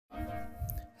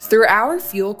Through our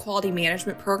fuel quality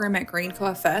management program at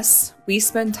Grainco FS, we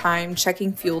spend time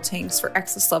checking fuel tanks for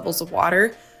excess levels of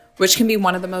water, which can be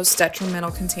one of the most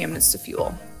detrimental contaminants to fuel.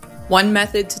 One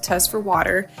method to test for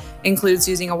water includes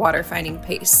using a water finding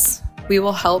paste. We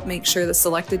will help make sure the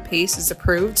selected paste is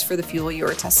approved for the fuel you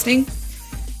are testing.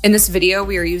 In this video,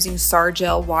 we are using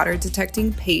Sargel water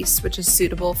detecting paste, which is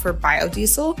suitable for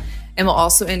biodiesel and will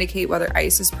also indicate whether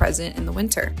ice is present in the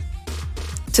winter.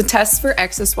 To test for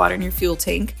excess water in your fuel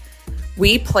tank,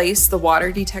 we place the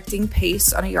water detecting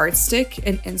paste on a yardstick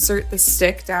and insert the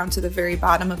stick down to the very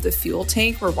bottom of the fuel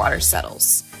tank where water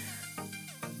settles.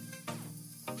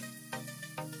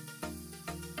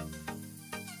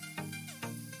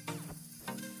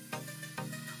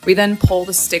 We then pull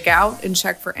the stick out and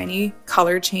check for any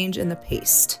color change in the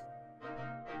paste.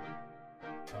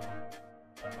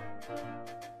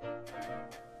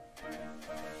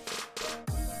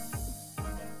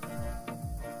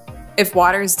 If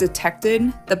water is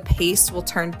detected, the paste will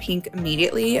turn pink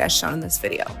immediately, as shown in this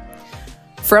video.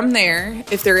 From there,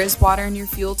 if there is water in your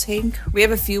fuel tank, we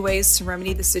have a few ways to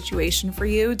remedy the situation for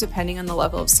you depending on the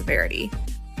level of severity.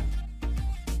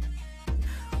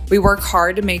 We work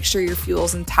hard to make sure your fuel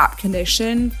is in top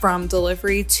condition from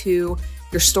delivery to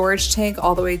your storage tank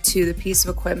all the way to the piece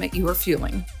of equipment you are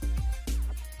fueling.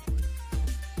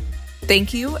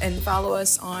 Thank you, and follow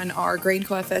us on our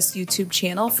Grainco FS YouTube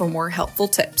channel for more helpful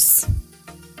tips.